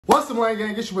What's the plan,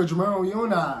 gang? Get your boy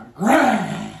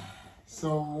JamarioReacts.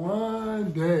 So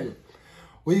one day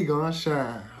we gonna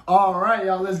shine. All right,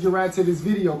 y'all. Let's get right to this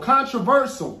video.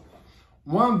 Controversial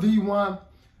 1v1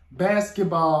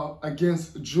 basketball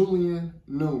against Julian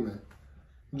Newman.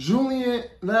 Julian,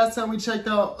 last time we checked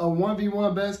out a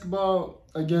 1v1 basketball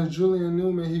against Julian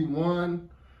Newman, he won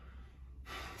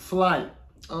flight.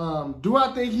 Do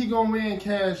I think he gonna win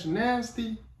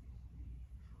CashNasty?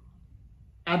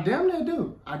 I damn near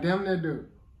do.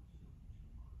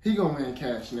 He gonna win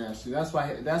CashNasty. That's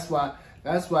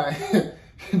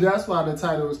why the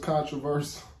title is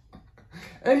controversial.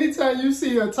 Anytime you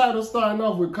see a title starting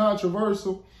off with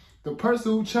controversial, the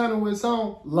person who channel it's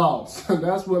on lost.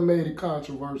 That's what made it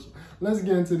controversial. Let's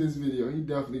get into this video. He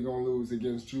definitely gonna lose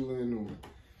against Julian Newman.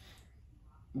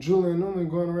 Julian Newman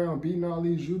going around beating all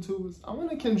these YouTubers. I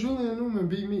wonder, can Julian Newman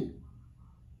beat me?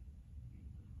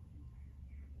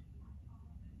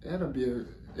 That'll be a,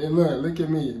 hey, look at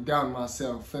me, doubting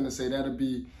myself. Finna say that'll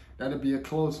be a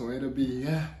close one. It'll be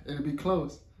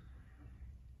close.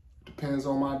 Depends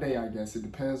on my day, I guess. It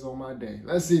depends on my day.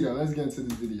 Let's see though. Let's get into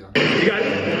this video. You got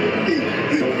it.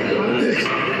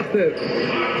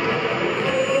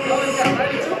 Oh, he got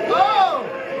ready to go.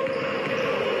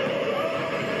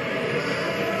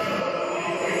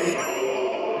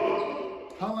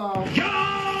 Hello.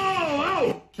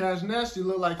 Yo! CashNasty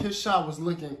looked like his shot was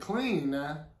looking clean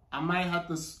now. I might have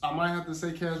to say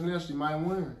CashNasty might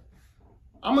win.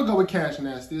 I'm gonna go with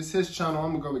CashNasty. It's his channel.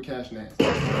 I'm gonna go with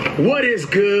CashNasty. What is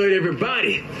good,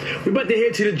 everybody? We about to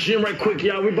head to the gym right quick,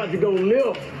 y'all. We about to go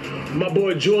lift my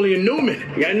boy Julian Newman.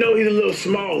 Yeah, I know he's a little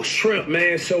small shrimp,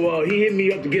 man. So he hit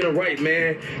me up to get him right,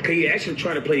 man. Cause he actually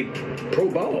trying to play pro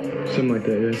ball. Something like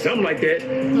that, yeah. Something like that.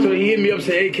 So he hit me up,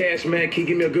 said, "Hey, Cash, man, can you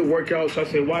give me a good workout?" So I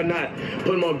said, "Why not?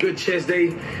 Put him on good chest day,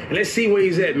 and let's see where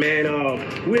he's at, man."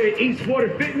 We're at East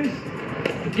Sport Fitness.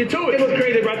 Get to it. It was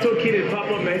crazy, bro. I told Kid to pop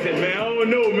up, man. He said, "Man, I don't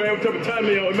know, man. What type of time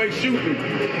it might shoot me."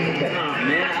 Nah,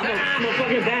 man. I'm a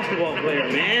fucking basketball player,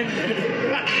 man.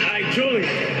 All right, Julian.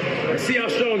 Let's see how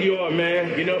strong you are,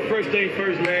 man. You know, first thing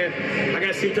first, man. I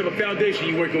gotta see what type of foundation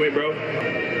you working with, bro.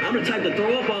 I'm the type to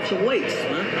throw up off some weights,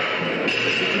 man. Let's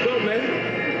see what you go, man.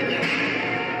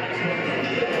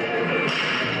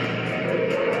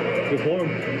 Good form.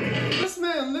 This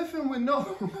man lifting with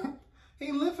no.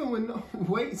 He lifting with no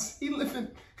weights. He lifting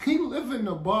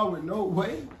the bar with no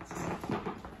weights.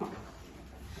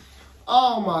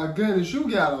 Oh my goodness, you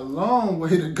got a long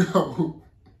way to go.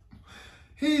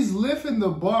 He's lifting the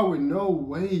bar with no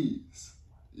weights.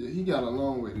 Yeah, he got a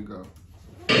long way to go.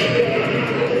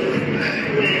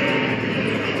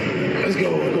 Let's go.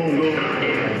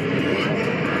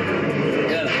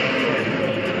 Yeah.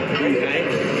 Pretty high.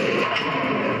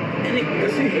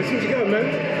 Let's see what you got, man.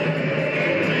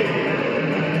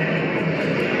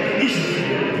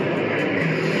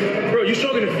 Bro, you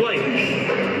stronger than flight.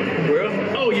 Bro?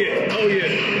 Oh yeah.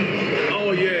 Okay.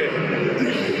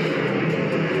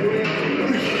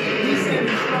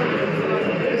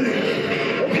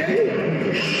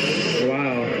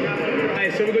 Wow.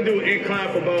 Alright, so we're gonna do an incline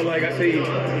for about, like I say,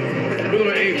 we're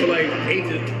gonna aim for like 8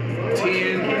 to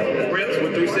 10 reps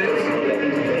with 3 sets.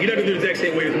 You're not gonna do the exact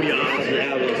same weight as me, honestly.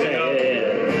 Yeah, I was gonna say, yeah.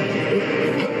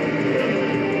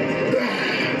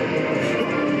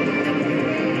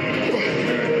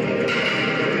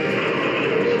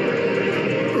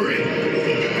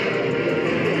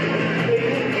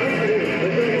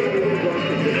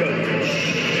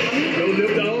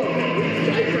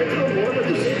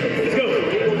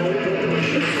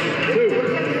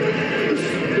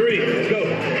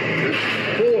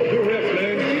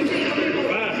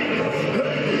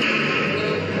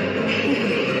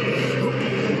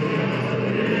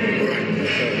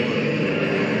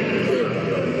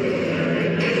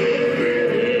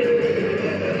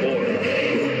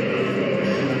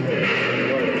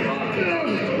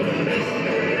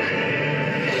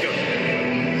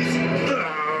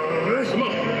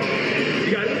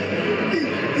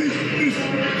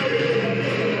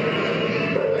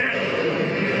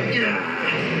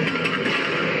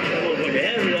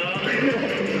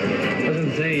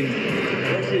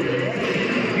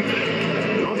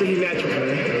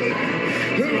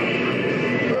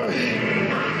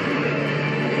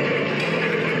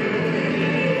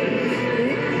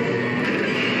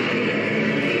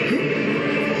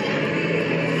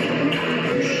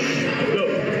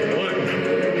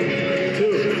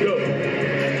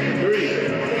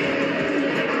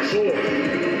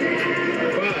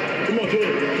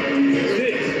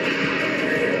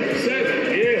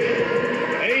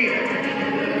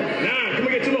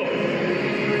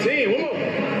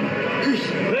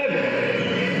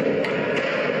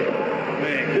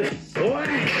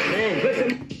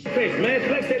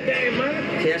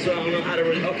 See, that's why I don't know how to.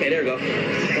 Okay, there we go.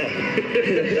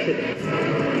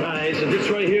 All right, so this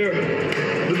right here,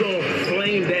 we're gonna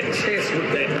flame that chest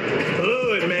with that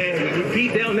blood, man. You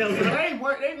beat down that.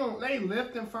 They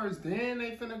lifting first, then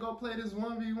they finna go play this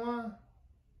 1v1.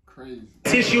 Crazy.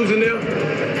 Tissues in there.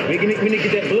 We need to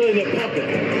get that blood in there pumping.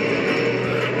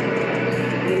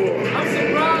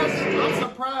 I'm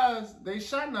surprised they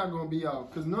shot not gonna be off.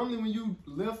 Cause normally when you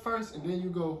lift first and then you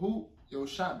go hoop, your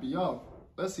shot be off.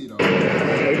 Let's see though.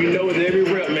 Oh, you know it's every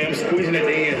rep, man. I'm squeezing at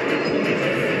the end.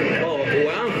 Oh,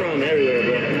 where I'm from, everywhere,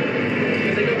 bro.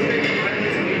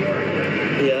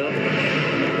 Yeah.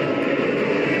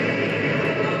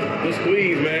 Good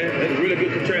squeeze, man. That's a really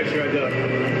good contraction right there.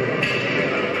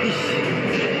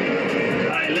 All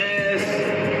right, last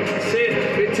set,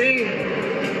 15.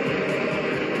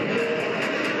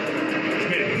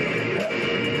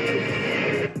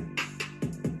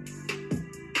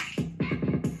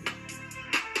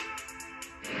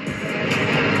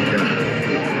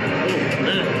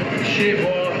 Shit,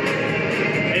 boy.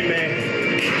 Hey, man.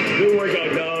 Good workout,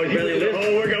 dog. You really did the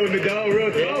whole workout with the dog, real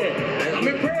talk. Yeah. I'm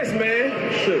impressed, man.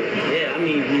 Shoot. Yeah, I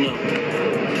mean, you know,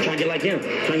 trying to get like him.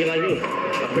 Trying to get like you.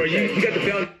 Bro, you got the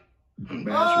found. I'm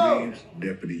Bass Reeves,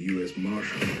 Deputy U.S.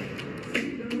 Marshal.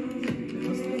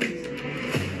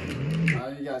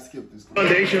 You gotta skip this.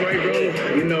 Foundation, right, bro?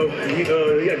 You know, you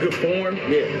got good form.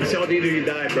 Yeah. That's all they do, you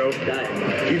diet, bro.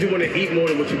 Diet. You just want to eat more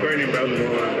than what you're burning, bro.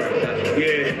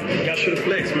 Yeah. Got to the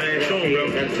flex, man. Show 'em, bro.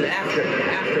 That's the after, man.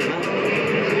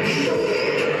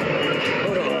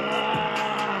 Hold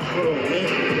on, man.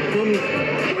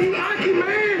 Who you Aki,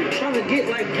 man? I'm trying to get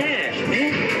like cash,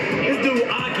 man. This dude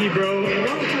Aki, bro. You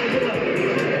know, I'm trying to get like,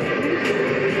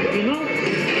 you know?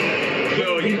 Yo,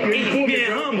 he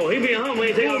being humble. He being humble.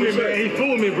 He take off his shirt. He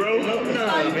fooled me, bro. No,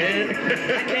 man.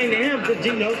 I came to him to,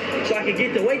 you know, so I could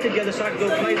get the weight together so I could go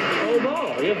play old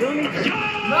ball. You feel me?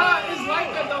 Nah, it's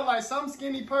like that though. Like some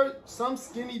skinny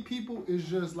people is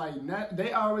just like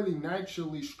they already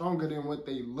naturally stronger than what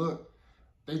they look.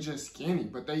 They just skinny,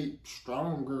 but they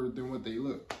stronger than what they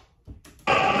look.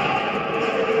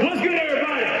 What's good,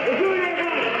 everybody? What's good,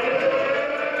 everybody?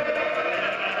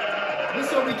 This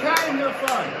is what we came here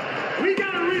for. We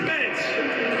got a rematch.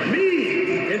 Me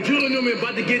and Julian Newman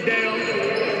about to get down.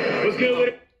 What's good with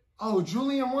it? Oh,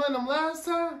 Julian won them last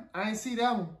time? I ain't see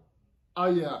that one. Oh,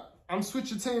 yeah. I'm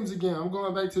switching teams again. I'm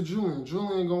going back to Julian.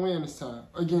 Julian gonna win this time.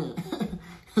 Again.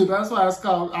 That's why it's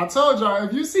called. I told y'all,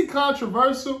 if you see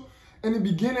controversial in the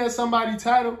beginning of somebody's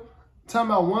title,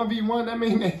 talking about 1v1, that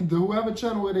means that whoever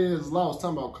channel it is lost.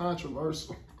 Talking about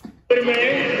controversial.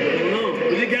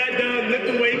 Man, you got done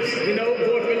lifting weights, you know,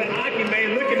 boy feeling hockey,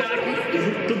 man, looking hockey.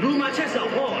 To blew my chest out,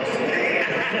 pause.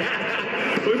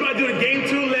 We about to do the game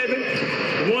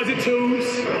 211, ones and twos.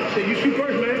 Shit, you shoot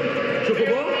first, man. Triple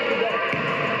ball?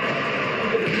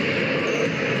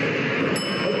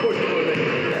 Of course you want to.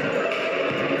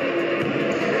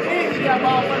 And you got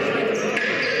ball first.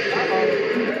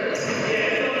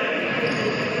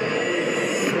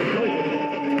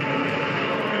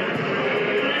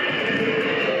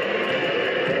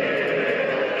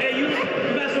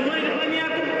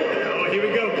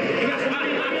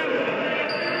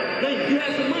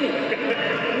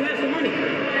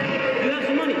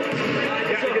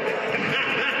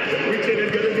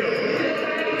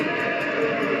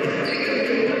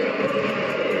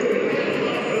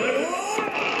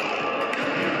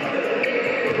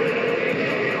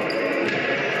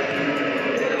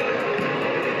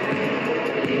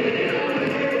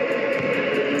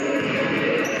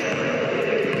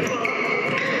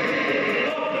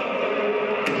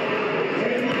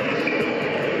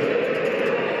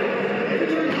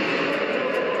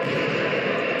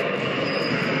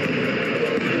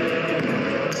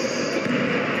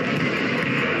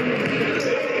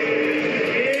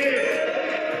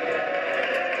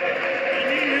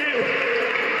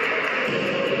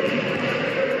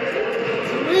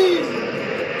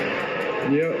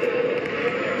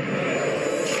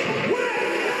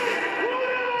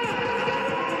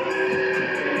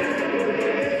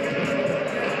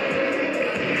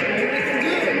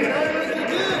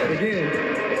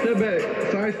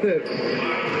 Step.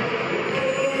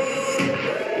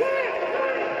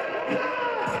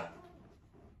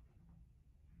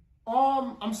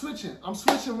 I'm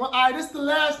switching. All right, this is the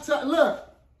last time. Look,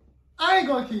 I ain't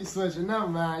gonna keep switching. Never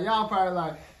mind. Y'all probably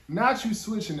like, not you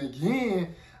switching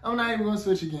again. I'm not even gonna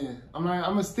switch again. I'm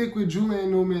gonna stick with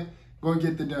Julian Newman, gonna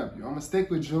get the W. I'm gonna stick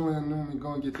with Julian Newman,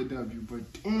 gonna get the W.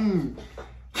 But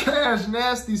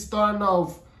CashNasty starting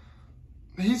off.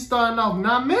 He's starting off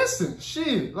not missing.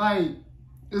 Shit, like,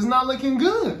 it's not looking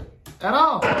good at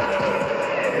all.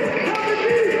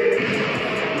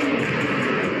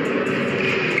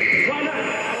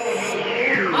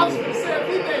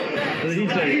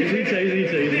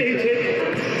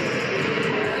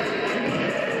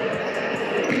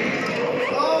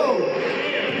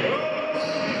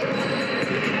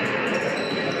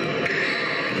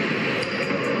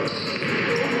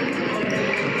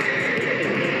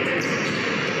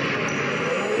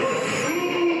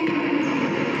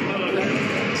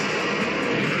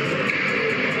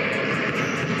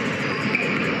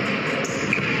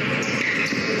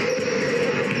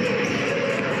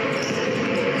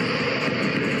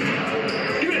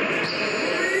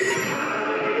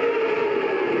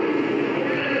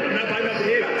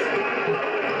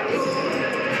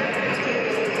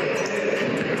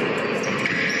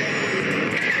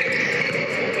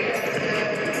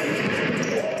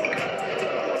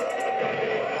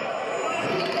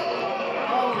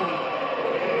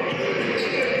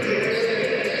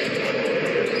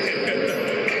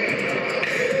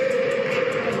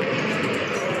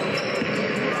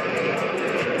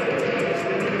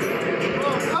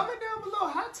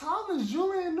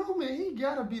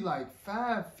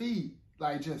 5 feet,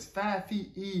 like just 5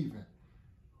 feet even.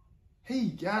 He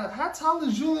got, how tall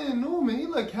is Julian Newman? He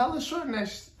look hella short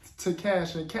next to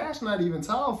Cash, and Cash not even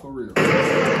tall for real.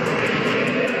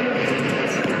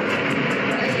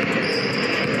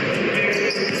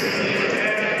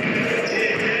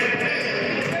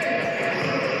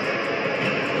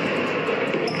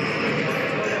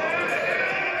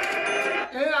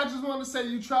 I just want to say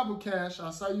you trouble, Cash. I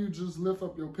saw you just lift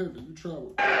up your pivot. You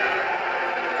trouble.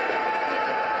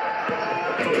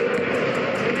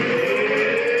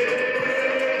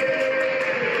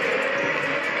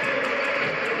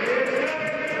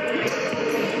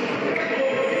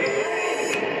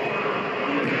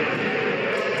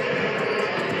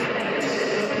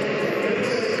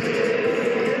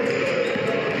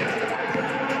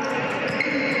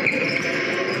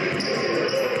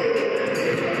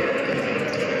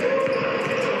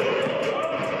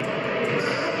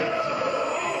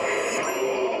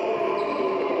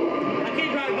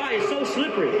 It's so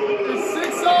slippery. It's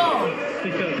 6 off.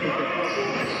 It's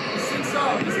 6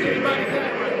 off. This nigga about to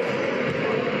get right.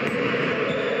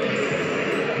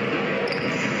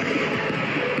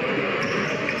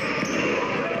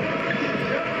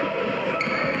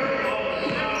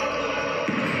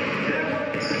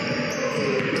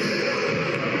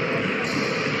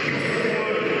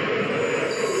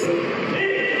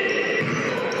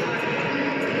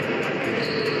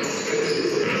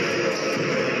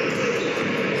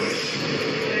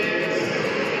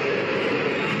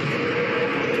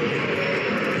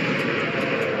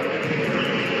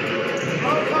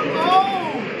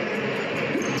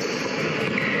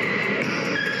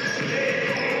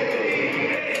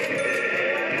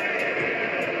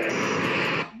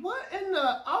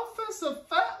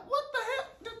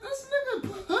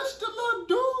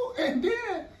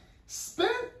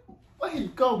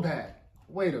 Go back.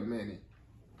 Wait a minute.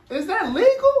 Is that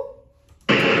legal?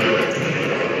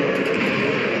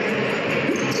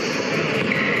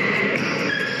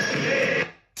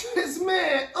 This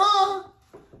man,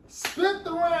 spent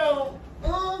around,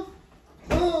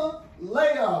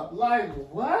 layup. Like,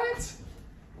 what?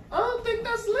 I don't think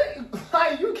that's legal.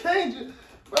 Like, you can't just,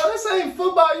 bro, this ain't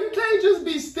football. You can't just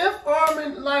be stiff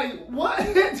arming, like,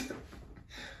 what?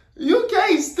 You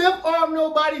can't stiff arm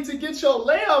nobody to get your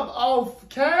layup off,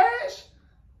 Cash.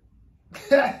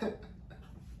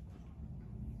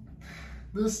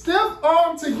 The stiff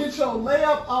arm to get your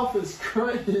layup off is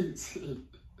crazy.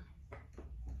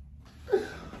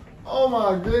 Oh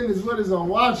my goodness, what is on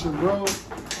watching, bro?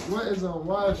 What is on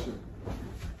watching?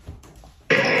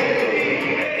 Oh,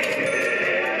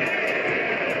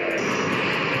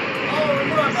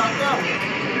 what about that one?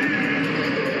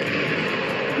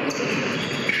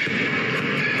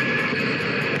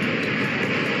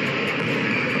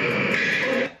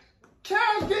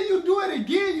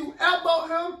 Again, you elbow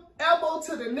him, elbow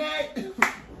to the neck.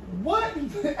 What?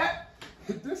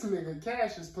 This nigga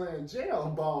Cash is playing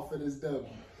jail ball for this W.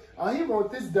 Oh, he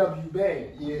want this W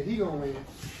bad. Yeah, he gonna win.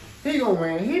 He gonna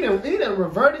win. He done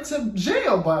reverted to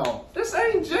jail ball. This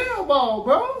ain't jail ball,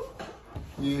 bro.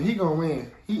 Yeah, he gonna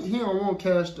win. He don't want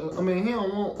Cash to, he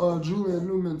don't want Julian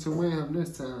Newman to win him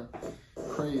this time.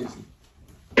 Crazy.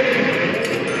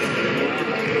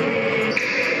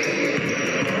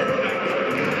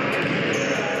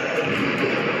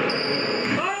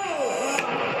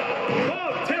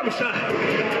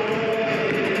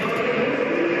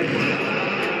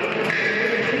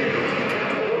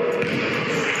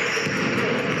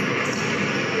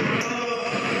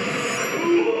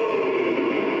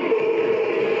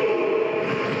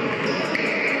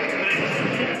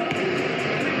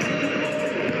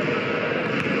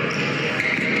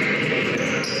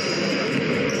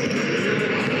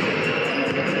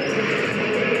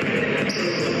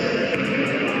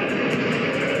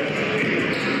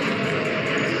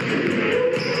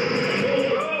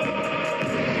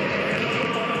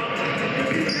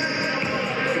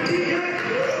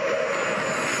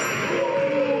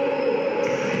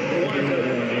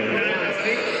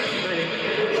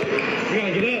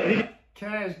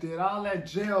 Cash did all that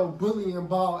jail bullying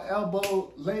ball,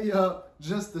 elbow, layup,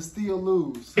 just to still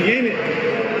lose. Game it.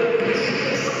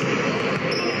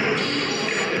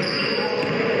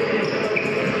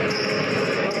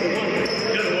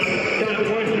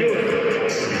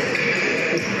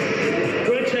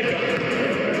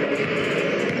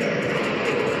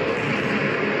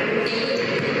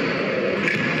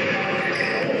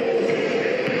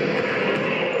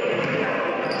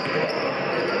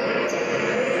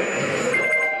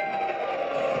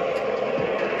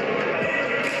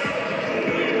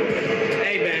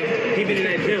 In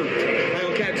that gym. I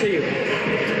don't catch you.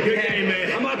 Good game,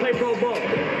 man. I'm about to play pro ball.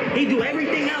 He do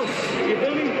everything else. You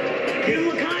feel me? Give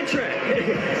him a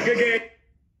contract. Good game.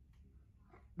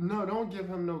 No, don't give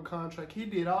him no contract. He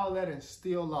did all that and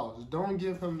still lost. Don't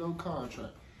give him no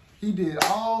contract. He did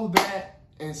all that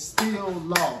and still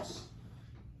lost.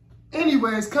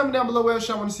 Anyways, comment down below what else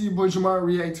y'all want to see your boy Jamar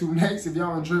react to next. If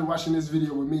y'all enjoyed watching this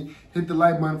video with me, hit the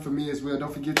like button for me as well.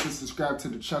 Don't forget to subscribe to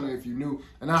the channel if you're new.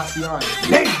 And I'll see y'all in the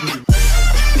next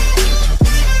video.